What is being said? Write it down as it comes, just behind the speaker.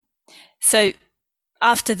So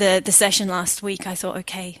after the session last week, I thought,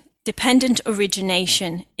 okay, dependent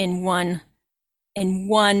origination in one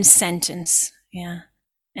sentence. Yeah.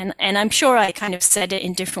 And I'm sure I kind of said it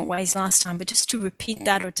in different ways last time, but just to repeat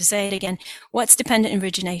that or to say it again, what's dependent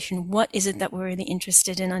origination? What is it that we're really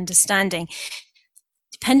interested in understanding?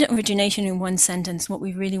 Dependent origination in one sentence, what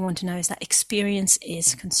we really want to know is that experience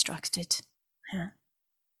is constructed. Yeah.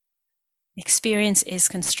 Experience is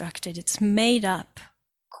constructed. It's made up,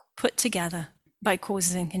 put together by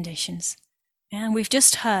causes and conditions. And we've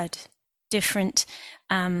just heard different,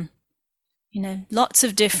 lots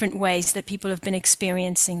of different ways that people have been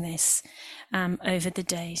experiencing this over the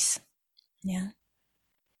days. Yeah.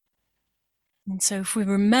 And so if we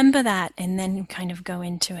remember that and then kind of go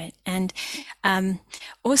into it. And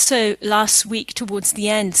also last week towards the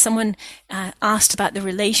end, someone asked about the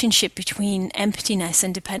relationship between emptiness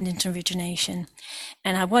and dependent origination.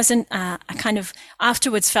 And I wasn't, I kind of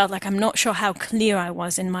afterwards felt like I'm not sure how clear I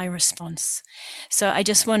was in my response. So I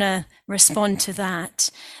just want to respond to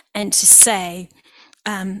that and to say,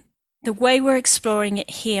 the way we're exploring it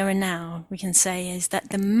here and now, we can say, is that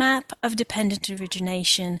the map of dependent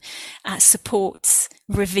origination supports,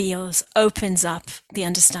 reveals, opens up the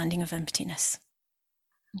understanding of emptiness.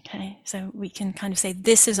 Okay, so we can kind of say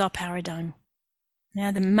this is our paradigm. Yeah,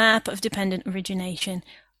 the map of dependent origination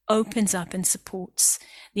opens up and supports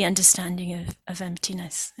the understanding of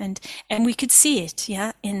emptiness. And we could see it,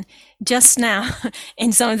 yeah, in just now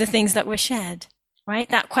in some of the things that were shared. Right?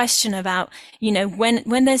 That question about, when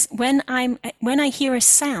I hear a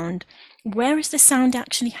sound, where is the sound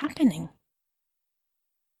actually happening?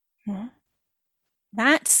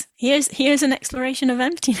 Here's an exploration of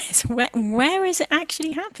emptiness. Where is it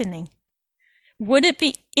actually happening?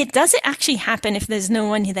 Does it actually happen if there's no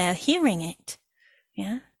one there hearing it?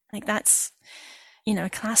 Yeah. Like that's, a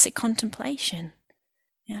classic contemplation.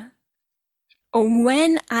 Yeah. Or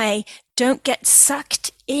when I don't get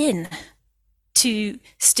sucked in to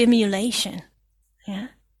stimulation, yeah.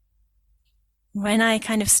 When I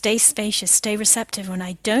kind of stay spacious, stay receptive, when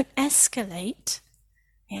I don't escalate,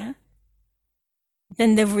 yeah,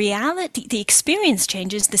 then the experience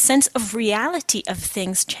changes, the sense of reality of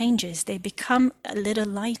things changes. They become a little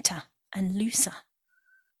lighter and looser.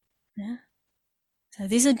 Yeah. So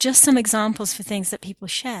these are just some examples for things that people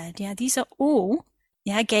shared. Yeah, these are all,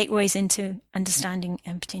 gateways into understanding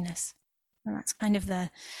emptiness. And that's kind of the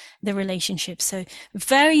relationship. So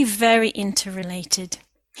very, very interrelated,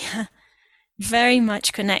 yeah, very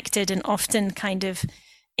much connected and often kind of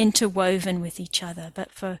interwoven with each other. But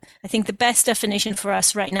I think the best definition for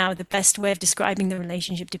us right now, the best way of describing the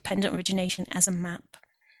relationship, dependent origination as a map,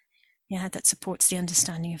 yeah, that supports the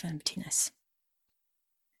understanding of emptiness.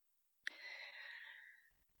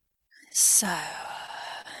 So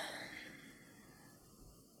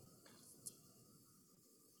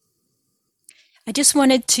I just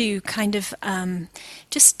wanted to kind of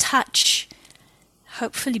just touch,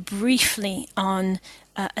 hopefully briefly, on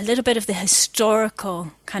a little bit of the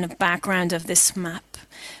historical kind of background of this map.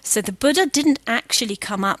 So the Buddha didn't actually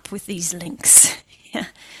come up with these links. Yeah.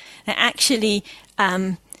 They actually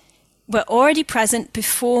were already present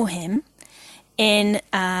before him in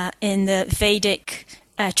the Vedic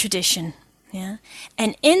tradition. Yeah.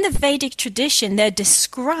 And in the Vedic tradition, they're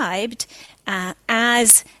described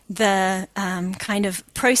as the kind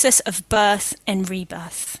of process of birth and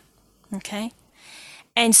rebirth. Okay?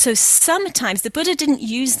 And so sometimes, the Buddha didn't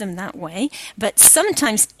use them that way, but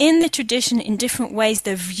sometimes in the tradition, in different ways,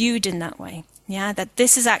 they're viewed in that way. Yeah, that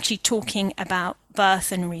this is actually talking about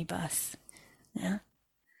birth and rebirth. Yeah.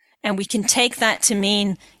 And we can take that to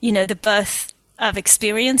mean, the birth of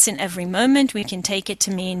experience in every moment. We can take it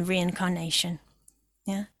to mean reincarnation.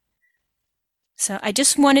 Yeah. So I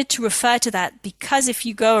just wanted to refer to that because if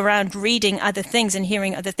you go around reading other things and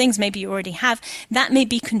hearing other things, maybe you already have, that may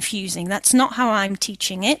be confusing. That's not how I'm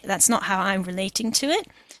teaching it. That's not how I'm relating to it.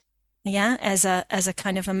 Yeah, as a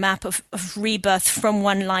kind of a map of rebirth from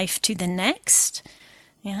one life to the next.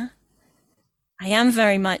 Yeah. I am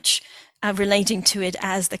very much relating to it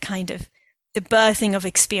as the kind of the birthing of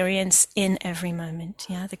experience in every moment.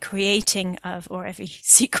 Yeah, the creating of, or every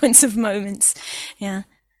sequence of moments. Yeah.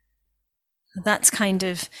 That's kind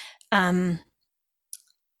of can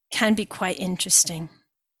be quite interesting.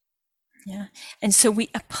 Yeah. And so we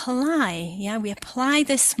apply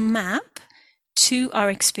this map to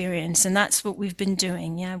our experience, and that's what we've been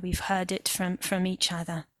doing. Yeah, we've heard it from each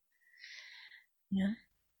other. Yeah.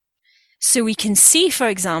 So we can see, for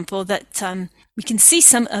example, that we can see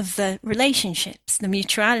some of the relationships, the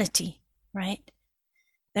mutuality, right?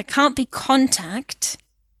 There can't be contact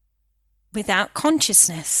without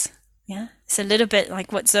consciousness. Yeah. It's a little bit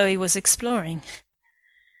like what Zoe was exploring.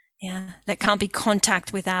 Yeah, there can't be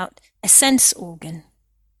contact without a sense organ,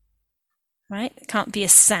 right? It can't be a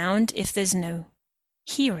sound if there's no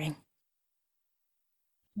hearing.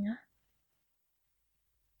 Yeah.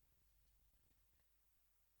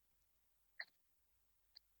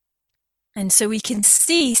 And so we can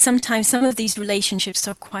see sometimes some of these relationships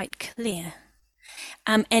are quite clear.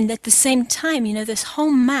 And at the same time, this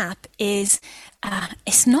whole map it's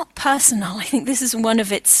not personal. I think this is one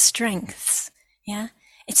of its strengths. Yeah.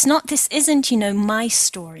 This isn't, my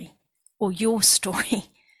story or your story.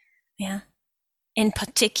 Yeah. In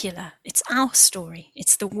particular, it's our story.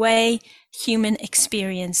 It's the way human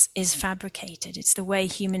experience is fabricated. It's the way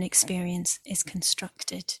human experience is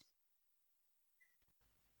constructed.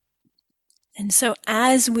 And so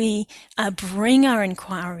as we bring our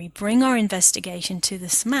inquiry, bring our investigation to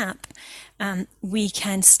this map, we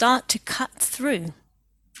can start to cut through,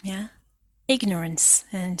 ignorance.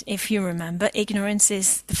 And if you remember, ignorance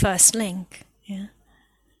is the first link. Yeah,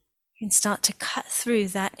 you can start to cut through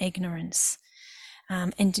that ignorance,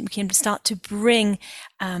 and we can start to bring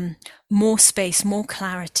more space, more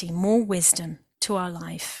clarity, more wisdom to our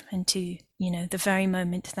life and to the very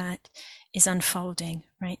moment that is unfolding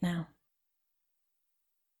right now.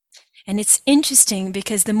 And it's interesting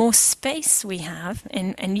because the more space we have,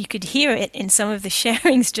 and you could hear it in some of the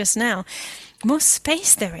sharings just now, the more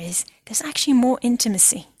space there's actually more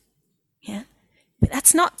intimacy. Yeah. But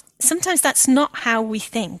sometimes that's not how we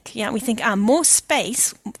think. Yeah. We think, more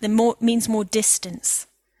space, means more distance.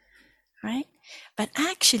 Right? But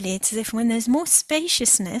actually it's as if when there's more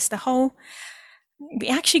spaciousness, we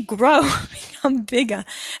actually grow, become bigger,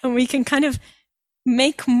 and we can kind of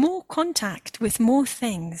make more contact with more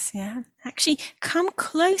things, actually come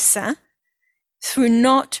closer through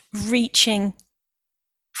not reaching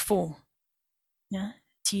for,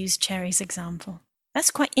 to use Cherry's example.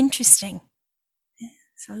 That's quite interesting.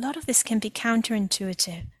 So a lot of this can be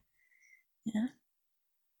counterintuitive.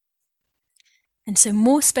 And so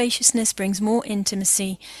more spaciousness brings more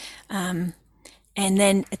intimacy, and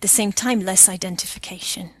then at the same time less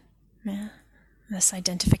identification. Less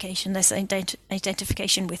identification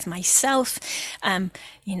with myself,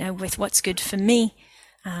 with what's good for me.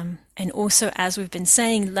 And also, as we've been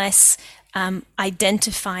saying, less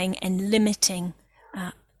identifying and limiting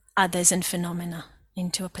others and phenomena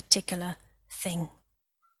into a particular thing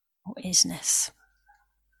or isness.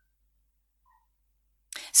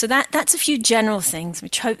 So that's a few general things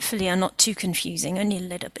which hopefully are not too confusing, only a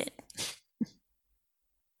little bit.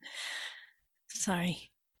 Sorry.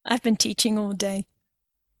 I've been teaching all day,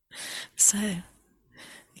 so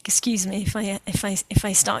excuse me if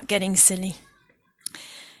I start getting silly.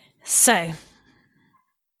 So,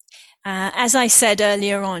 as I said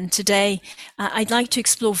earlier on today, I'd like to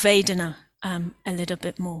explore Vedana a little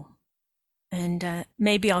bit more, and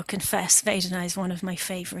maybe I'll confess Vedana is one of my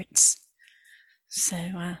favorites.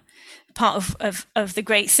 So, part of the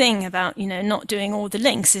great thing about not doing all the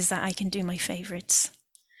links is that I can do my favorites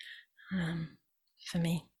for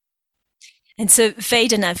me. And so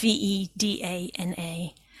Vedana,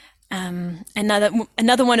 Vedana,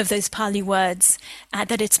 another one of those Pali words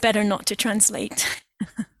that it's better not to translate.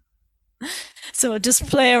 So I'll just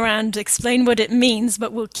play around, explain what it means,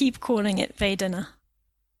 but we'll keep calling it Vedana.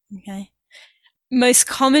 Okay. Most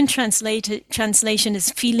common translation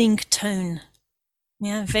is feeling tone.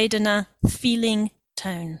 Yeah, Vedana, feeling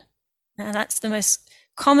tone. Now that's the most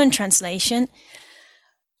common translation.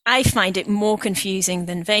 I find it more confusing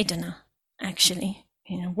than Vedana. Actually,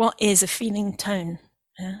 what is a feeling tone?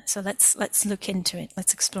 So let's look into it.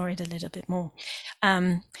 Let's explore it a little bit more.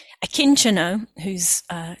 Akinchano, who's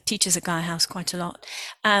teaches at Gaia House quite a lot,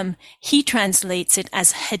 he translates it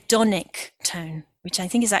as hedonic tone, which I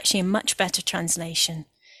think is actually a much better translation.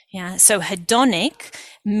 Yeah. So hedonic,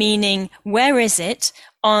 meaning where is it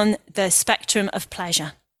on the spectrum of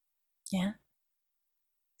pleasure? Yeah.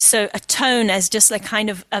 So a tone as just like kind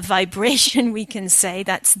of a vibration, we can say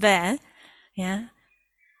that's there. Yeah.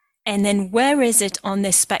 And then where is it on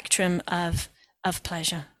this spectrum of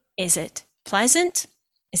pleasure? Is it pleasant?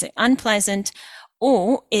 Is it unpleasant?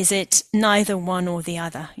 Or is it neither one or the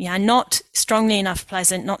other? Yeah. Not strongly enough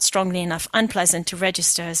pleasant, not strongly enough unpleasant to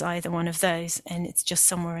register as either one of those. And it's just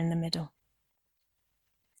somewhere in the middle.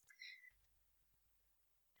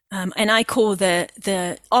 And I call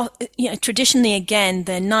traditionally again,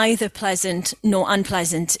 the neither pleasant nor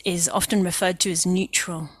unpleasant is often referred to as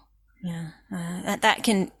neutral. Yeah, that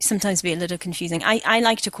can sometimes be a little confusing. I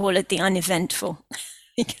like to call it the uneventful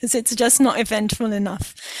because it's just not eventful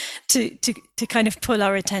enough to kind of pull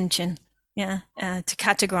our attention. to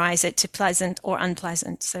categorize it to pleasant or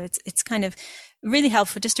unpleasant. So it's kind of really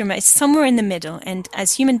helpful just to remember it's somewhere in the middle. And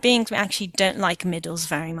as human beings, we actually don't like middles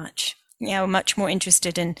very much. We're much more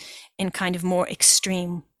interested in kind of more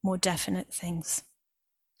extreme, more definite things.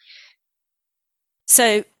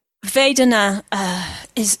 So Vedana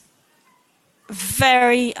is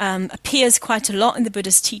very appears quite a lot in the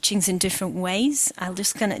Buddha's teachings in different ways. I'll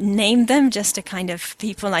just kind of name them just to kind of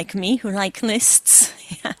people like me who like lists.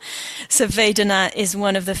 Yeah. So Vedana is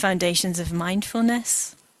one of the foundations of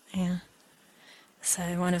mindfulness. Yeah. So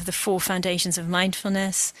one of the 4 foundations of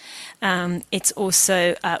mindfulness. It's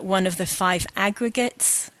also one of the 5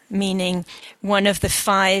 aggregates, meaning one of the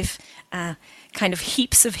 5 kind of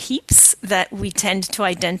heaps of heaps that we tend to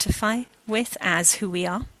identify with as who we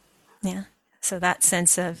are. Yeah. So that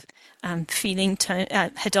sense of feeling tone,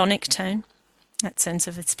 hedonic tone, that sense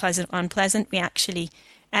of it's pleasant or unpleasant, we actually,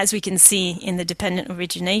 as we can see in the dependent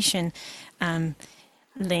origination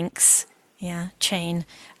links, chain,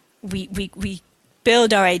 we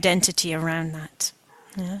build our identity around that.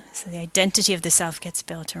 Yeah? So the identity of the self gets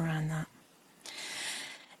built around that.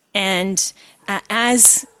 And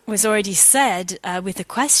as was already said with the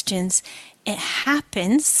questions, it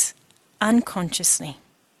happens unconsciously.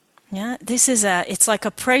 Yeah, this is it's like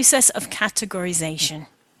a process of categorization.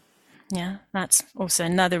 Yeah, that's also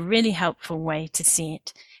another really helpful way to see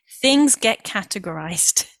it. Things get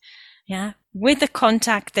categorized. Yeah, with the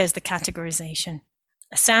contact, there's the categorization.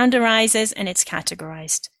 A sound arises and it's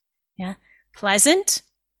categorized. Yeah, pleasant.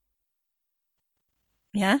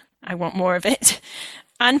 Yeah, I want more of it.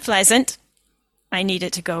 Unpleasant. I need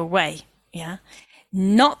it to go away. Yeah,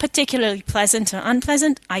 not particularly pleasant or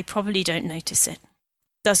unpleasant. I probably don't notice it.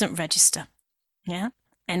 Doesn't register. Yeah.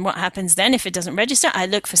 And what happens then if it doesn't register? I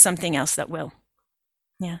look for something else that will.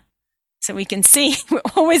 Yeah. So we can see we're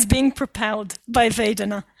always being propelled by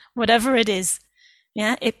Vedana, whatever it is.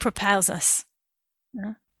 Yeah. It propels us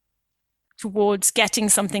towards getting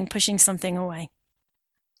something, pushing something away.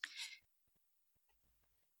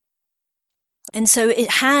 And so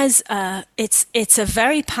it has, it's a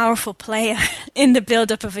very powerful player in the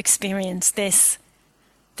buildup of experience, this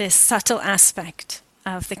subtle aspect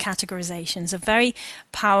of the categorizations, a very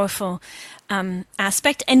powerful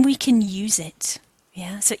aspect, and we can use it.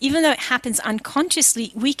 Yeah. So even though it happens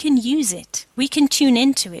unconsciously, we can use it. We can tune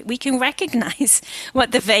into it. We can recognize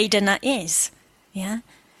what the Vedana is. Yeah.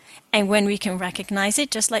 And when we can recognize it,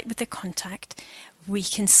 just like with the contact, we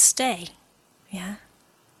can stay. Yeah.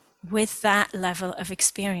 With that level of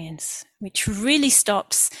experience, which really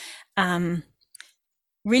stops the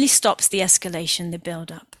escalation, the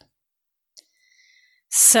build-up.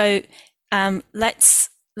 So let's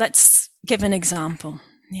give an example,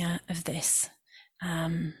 of this.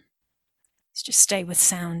 Let's just stay with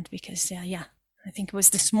sound because, I think it was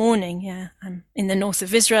this morning. I'm in the north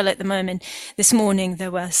of Israel at the moment. This morning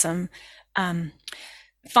there were some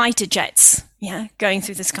fighter jets, going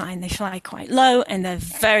through the sky, and they fly quite low and they're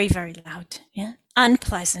very, very loud. Yeah,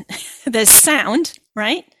 unpleasant. There's sound,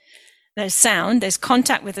 right? There's sound. There's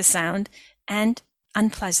contact with the sound, and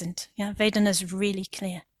unpleasant. Yeah, Vedana is really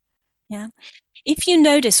clear. Yeah, if you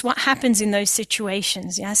notice what happens in those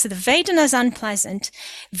situations, so the Vedana is unpleasant.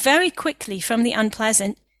 Very quickly from the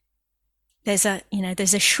unpleasant, there's a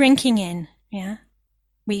shrinking in. Yeah,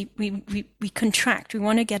 we contract. We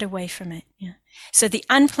want to get away from it. Yeah, so the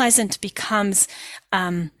unpleasant becomes,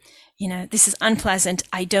 this is unpleasant.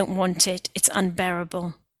 I don't want it. It's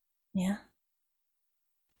unbearable. Yeah,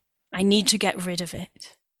 I need to get rid of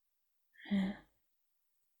it. Yeah.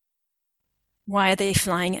 Why are they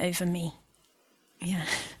flying over me? Yeah.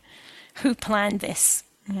 Who planned this?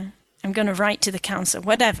 Yeah. I'm going to write to the council,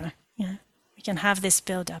 whatever. Yeah. We can have this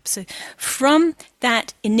build up. So from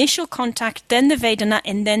that initial contact, then the Vedana,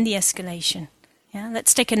 and then the escalation. Yeah.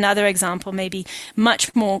 Let's take another example, maybe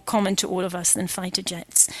much more common to all of us than fighter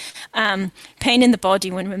jets. Pain in the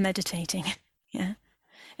body when we're meditating. Yeah.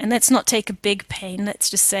 And let's not take a big pain. Let's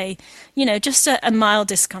just say, just a mild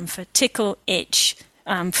discomfort, tickle, itch,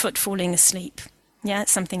 foot falling asleep. Yeah,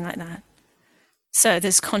 something like that. So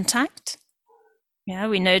there's contact. Yeah,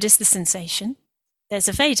 we notice the sensation. There's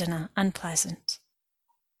a Vedana, unpleasant.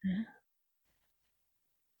 Yeah.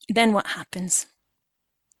 Then what happens?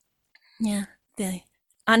 Yeah, the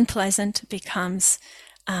unpleasant becomes,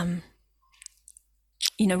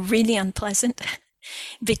 really unpleasant.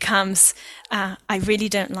 Becomes, I really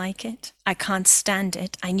don't like it. I can't stand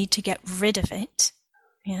it. I need to get rid of it.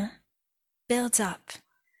 Yeah. Builds up.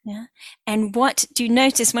 Yeah. And what do you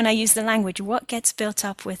notice when I use the language? What gets built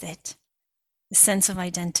up with it? The sense of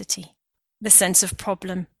identity, the sense of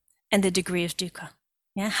problem, and the degree of dukkha.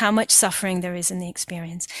 Yeah, how much suffering there is in the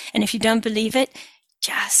experience. And if you don't believe it,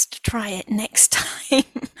 just try it next time.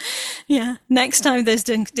 Yeah, next time there's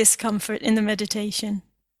discomfort in the meditation.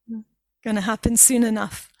 Going to happen soon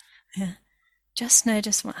enough. Yeah, just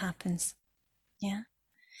notice what happens. Yeah.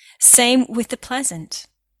 Same with the pleasant.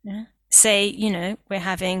 Yeah. Say, we're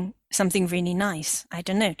having something really nice. I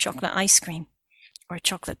don't know, chocolate ice cream or a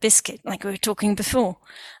chocolate biscuit, like we were talking before.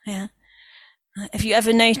 Yeah. Have you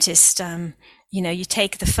ever noticed, you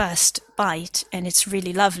take the first bite and it's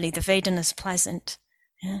really lovely. The Vedana's pleasant.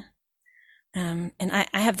 Yeah. And I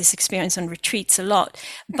have this experience on retreats a lot.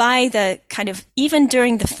 By the kind of, even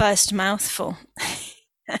during the first mouthful,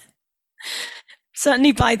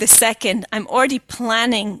 certainly by the second, I'm already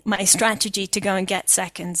planning my strategy to go and get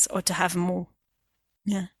seconds or to have more.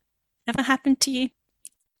 Yeah. Ever happened to you?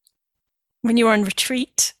 When you're on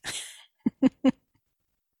retreat?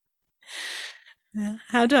 Yeah.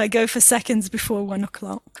 How do I go for seconds before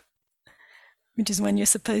 1:00? Which is when you're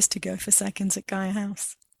supposed to go for seconds at Gaia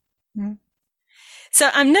House. Mm. So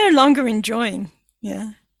I'm no longer enjoying,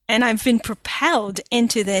 yeah. And I've been propelled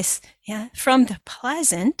into this, yeah, from the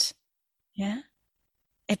pleasant, yeah.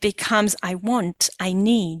 It becomes I want, I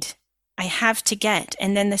need, I have to get,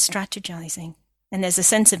 and then there's strategizing. And there's a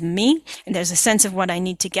sense of me, and there's a sense of what I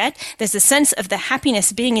need to get. There's a sense of the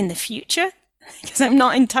happiness being in the future, because I'm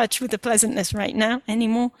not in touch with the pleasantness right now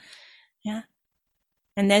anymore. Yeah.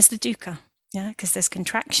 And there's the dukkha, yeah, because there's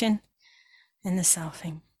contraction and the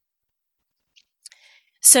selfing.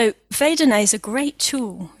 So Vedana is a great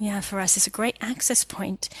tool, yeah, for us. It's a great access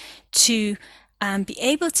point to be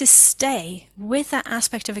able to stay with that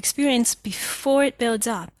aspect of experience before it builds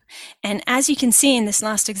up. And as you can see in this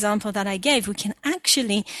last example that I gave, we can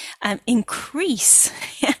actually increase.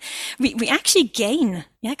 we actually gain,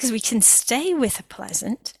 yeah, because we can stay with the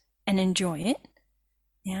pleasant and enjoy it.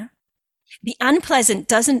 Yeah. The unpleasant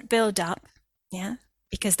doesn't build up, yeah,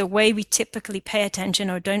 because the way we typically pay attention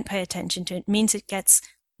or don't pay attention to it means it gets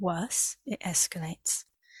worse, it escalates.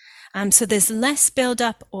 So there's less build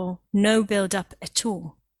up or no build up at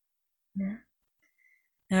all. Yeah.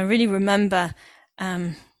 And I really remember,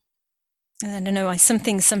 I don't know why some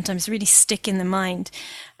things sometimes really stick in the mind.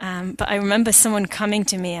 But I remember someone coming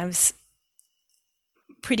to me. I was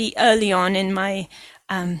pretty early on in my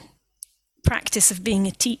practice of being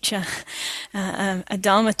a teacher, a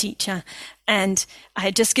Dharma teacher, and I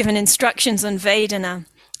had just given instructions on Vedana.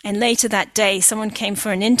 And later that day, someone came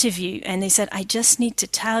for an interview, and they said, "I just need to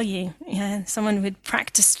tell you," someone who had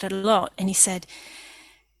practiced it a lot, and he said,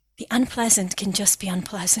 "The unpleasant can just be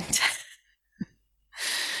unpleasant."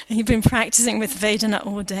 And he'd been practicing with Vedana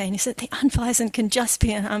all day, and he said, "The unpleasant can just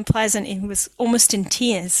be unpleasant." He was almost in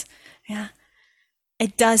tears. Yeah,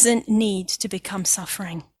 it doesn't need to become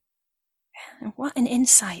suffering. And what an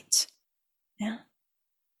insight! Yeah,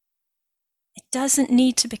 it doesn't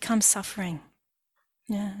need to become suffering.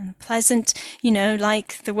 Yeah, and pleasant,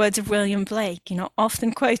 like the words of William Blake,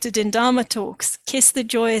 often quoted in Dharma talks, kiss the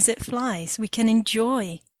joy as it flies. We can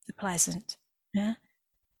enjoy the pleasant, yeah,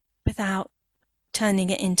 without turning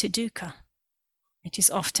it into dukkha, which is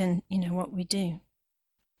often, what we do.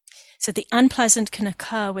 So the unpleasant can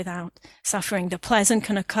occur without suffering. The pleasant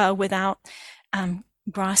can occur without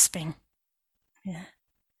grasping, yeah.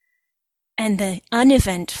 And the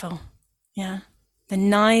uneventful, yeah, the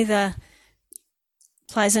neither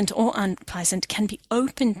pleasant or unpleasant can be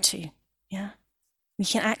open to, yeah. We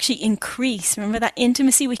can actually increase, remember that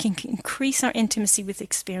intimacy, we can increase our intimacy with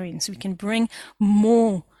experience. We can bring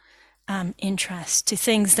more interest to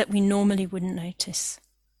things that we normally wouldn't notice.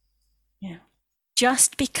 Yeah.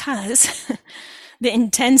 Just because the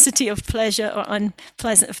intensity of pleasure or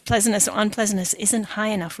of pleasantness or unpleasantness isn't high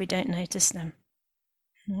enough, we don't notice them.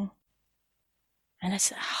 Yeah. And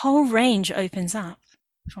it's a whole range opens up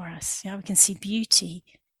for us. Yeah, we can see beauty,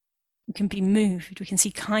 we can be moved, we can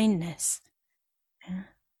see kindness, yeah.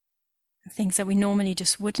 Things that we normally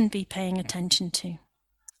just wouldn't be paying attention to.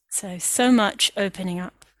 So much opening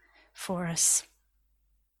up for us.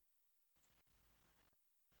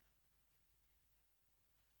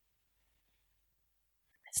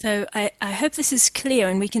 So I hope this is clear,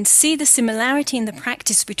 and we can see the similarity in the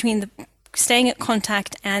practice between the staying at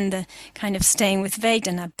contact and the kind of staying with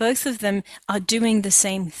Vedana. Both of them are doing the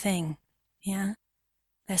same thing. Yeah,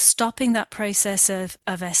 they're stopping that process of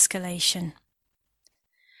escalation.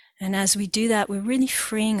 And as we do that, we're really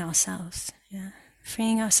freeing ourselves. Yeah,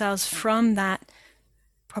 freeing ourselves from that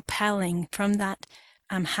propelling, from that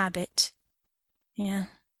habit. Yeah,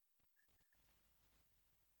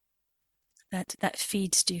 that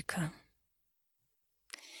feeds dukkha.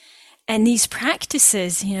 And these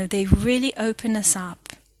practices, they really open us up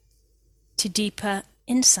to deeper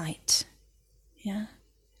insight. Yeah.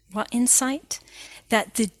 What insight?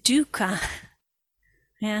 That the dukkha,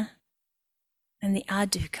 yeah, and the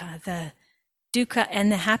adukkha, the dukkha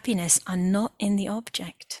and the happiness are not in the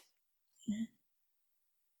object. Yeah.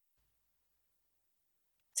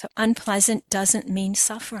 So unpleasant doesn't mean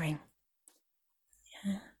suffering.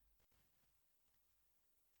 Yeah.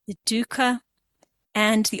 The dukkha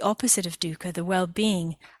and the opposite of dukkha, the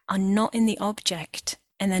well-being, are not in the object,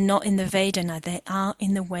 and they're not in the Vedana. They are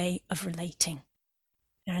in the way of relating.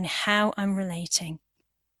 They're in how I'm relating.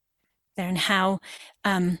 They're in how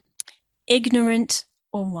ignorant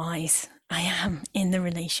or wise I am in the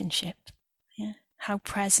relationship. Yeah? How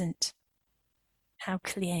present, how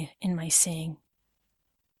clear in my seeing.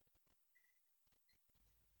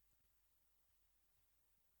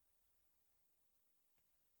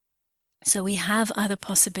 So we have other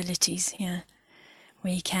possibilities. Yeah,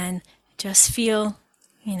 we can just feel,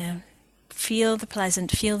 feel the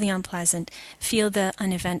pleasant, feel the unpleasant, feel the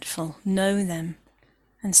uneventful, know them,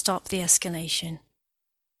 and stop the escalation.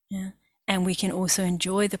 Yeah, and we can also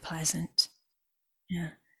enjoy the pleasant. Yeah,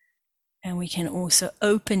 and we can also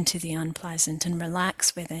open to the unpleasant and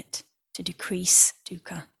relax with it to decrease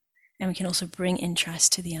dukkha. And we can also bring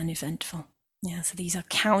interest to the uneventful. Yeah, so these are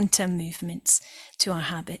counter movements to our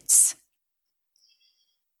habits.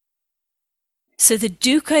 So the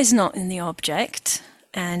dukkha is not in the object,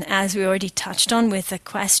 and as we already touched on with the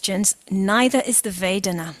questions, neither is the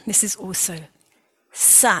Vedana. This is also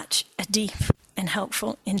such a deep and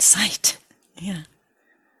helpful insight. Yeah.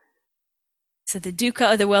 So the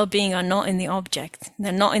dukkha or the well-being are not in the object.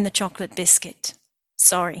 They're not in the chocolate biscuit.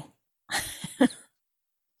 Sorry.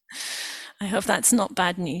 I hope that's not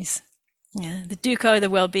bad news. Yeah, the dukkha or the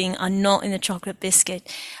well-being are not in the chocolate biscuit.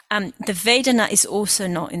 The Vedana is also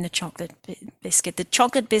not in the chocolate biscuit. The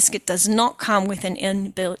chocolate biscuit does not come with an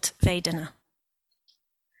inbuilt Vedana.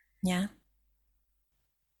 Yeah.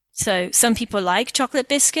 So some people like chocolate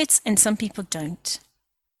biscuits and some people don't.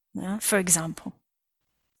 Yeah, for example.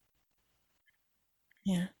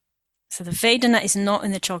 Yeah. So the Vedana is not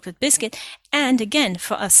in the chocolate biscuit. And again,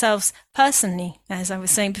 for ourselves personally, as I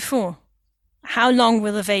was saying before, how long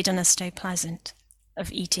will the Vedana stay pleasant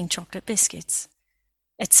of eating chocolate biscuits?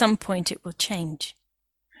 At some point it will change.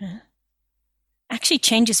 Yeah. Actually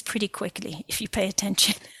changes pretty quickly if you pay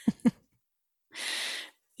attention.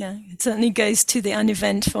 Yeah, it certainly goes to the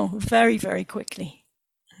uneventful very, very quickly.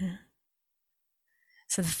 Yeah.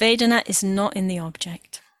 So the Vedana is not in the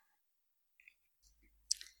object.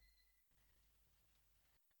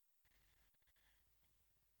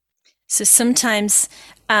 So sometimes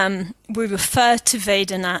we refer to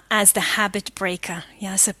Vedana as the habit breaker.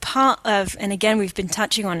 Yeah, so part of, and again we've been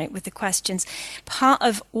touching on it with the questions, part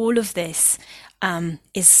of all of this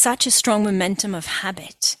is such a strong momentum of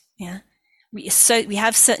habit. Yeah, we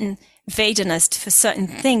have certain Vedanas for certain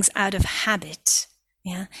things out of habit.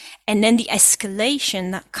 Yeah, and then the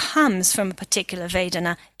escalation that comes from a particular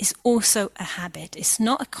Vedana is also a habit. It's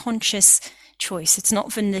not a conscious choice. It's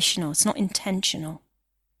not volitional. It's not intentional.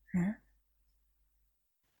 Yeah.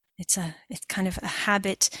 It's kind of a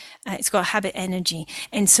habit. It's got a habit energy,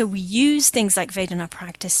 and so we use things like Vedana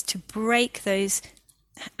practice to break those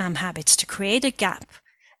habits, to create a gap,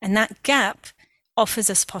 and that gap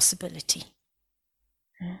offers us possibility.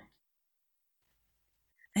 Yeah.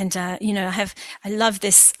 And I love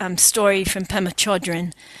this story from Pema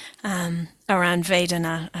Chodron around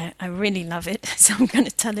Vedana. I really love it, so I'm going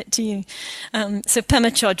to tell it to you. So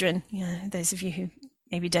Pema Chodron, those of you who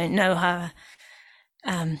maybe don't know her.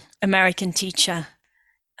 American teacher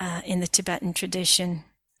in the Tibetan tradition,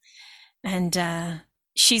 and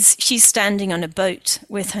she's standing on a boat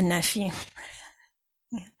with her nephew,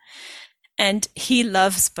 and he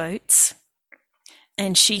loves boats,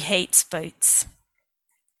 and she hates boats.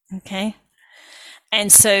 Okay,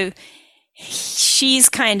 and so she's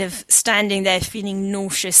kind of standing there feeling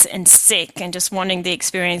nauseous and sick and just wanting the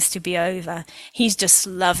experience to be over. He's just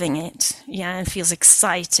loving it, and feels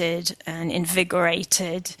excited and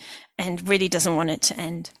invigorated and really doesn't want it to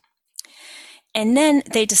end. And then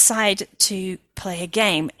they decide to play a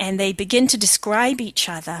game, and they begin to describe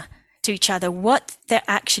to each other what they're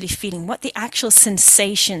actually feeling, what the actual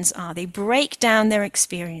sensations are. They break down their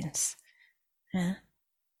experience. Yeah.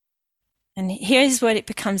 And here's where it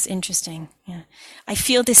becomes interesting. Yeah. I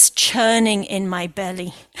feel this churning in my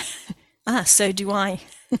belly. So do I.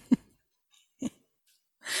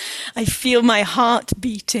 I feel my heart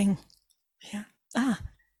beating. Yeah.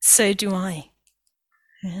 So do I.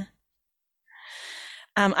 Yeah.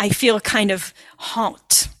 I feel kind of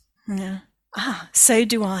hot. Yeah. So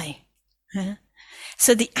do I. Yeah.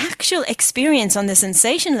 So the actual experience on the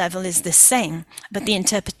sensation level is the same, but the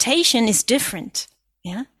interpretation is different.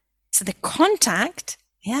 Yeah. So the contact,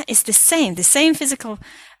 yeah, is the same physical,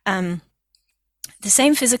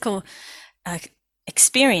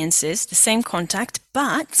 experiences, the same contact,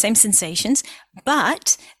 but same sensations,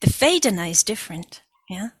 but the Vedana is different.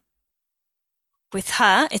 Yeah. With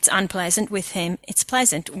her, it's unpleasant. With him, it's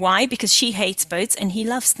pleasant. Why? Because she hates boats and he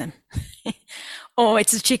loves them. Or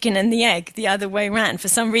it's a chicken and the egg, the other way around. For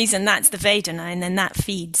some reason, that's the Vedana, and then that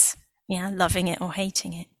feeds, yeah, loving it or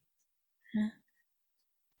hating it. Yeah.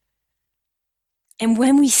 And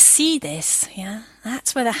when we see this, yeah,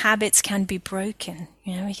 that's where the habits can be broken.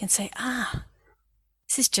 You know, we can say,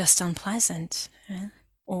 this is just unpleasant. Yeah?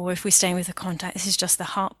 Or if we're staying with the contact, this is just the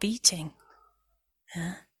heart beating.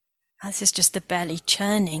 Yeah? This is just the belly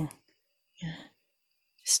churning. Yeah?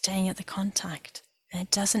 Staying at the contact. And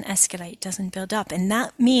it doesn't escalate, doesn't build up. And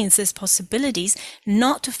that means there's possibilities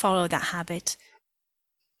not to follow that habit,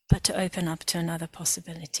 but to open up to another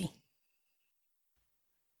possibility.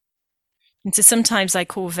 And so sometimes I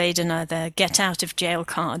call Vedana the get out of jail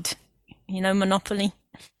card. You know, Monopoly?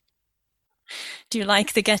 Do you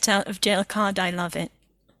like the get out of jail card? I love it.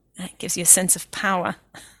 It gives you a sense of power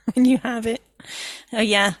when you have it. Oh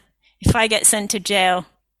yeah, if I get sent to jail,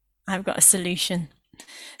 I've got a solution.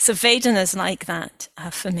 So Vedana's like that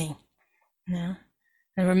for me. Yeah?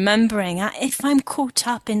 And remembering if I'm caught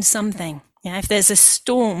up in something, yeah, if there's a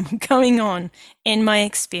storm going on in my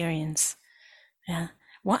experience, yeah,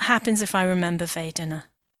 what happens if I remember Vedana?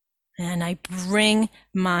 And I bring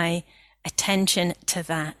my attention to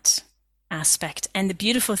that aspect. And the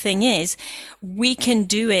beautiful thing is, we can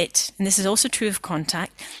do it, and this is also true of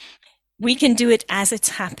contact, we can do it as it's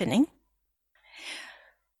happening,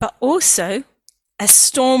 but also a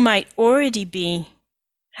storm might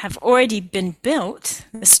have already been built.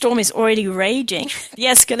 The storm is already raging. The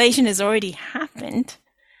escalation has already happened.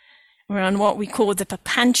 We're on what we call the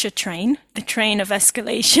Papancha train, the train of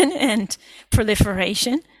escalation and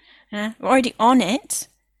proliferation. We're already on it.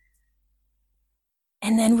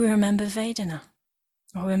 And then we remember Vedana,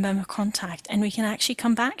 or remember contact, and we can actually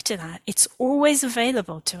come back to that. It's always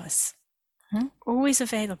available to us. Always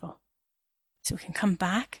available. So we can come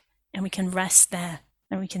back and we can rest there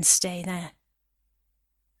and we can stay there.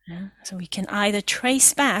 Yeah? So we can either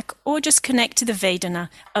trace back or just connect to the Vedana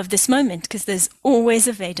of this moment, because there's always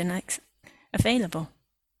a Vedana available.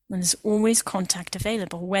 And there's always contact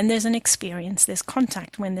available. When there's an experience, there's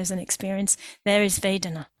contact. When there's an experience, there is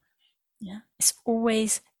Vedana. Yeah? It's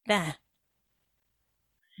always there.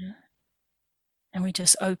 Yeah? And we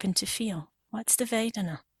just open to feel. What's the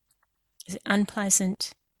Vedana? Is it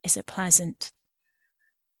unpleasant? Is it pleasant?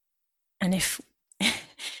 And if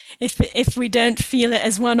we don't feel it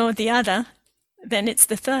as one or the other, then it's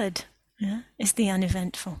the third. Yeah? It's the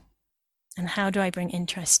uneventful. And how do I bring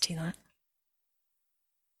interest to that?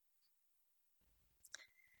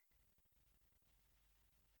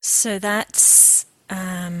 So that's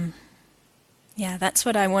that's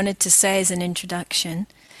what I wanted to say as an introduction.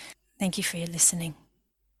 Thank you for your listening.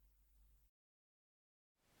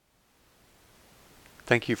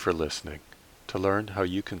 Thank you for listening. To learn how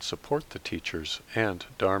you can support the teachers and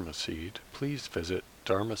Dharma Seed, please visit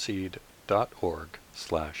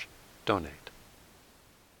dharmaseed.org/donate.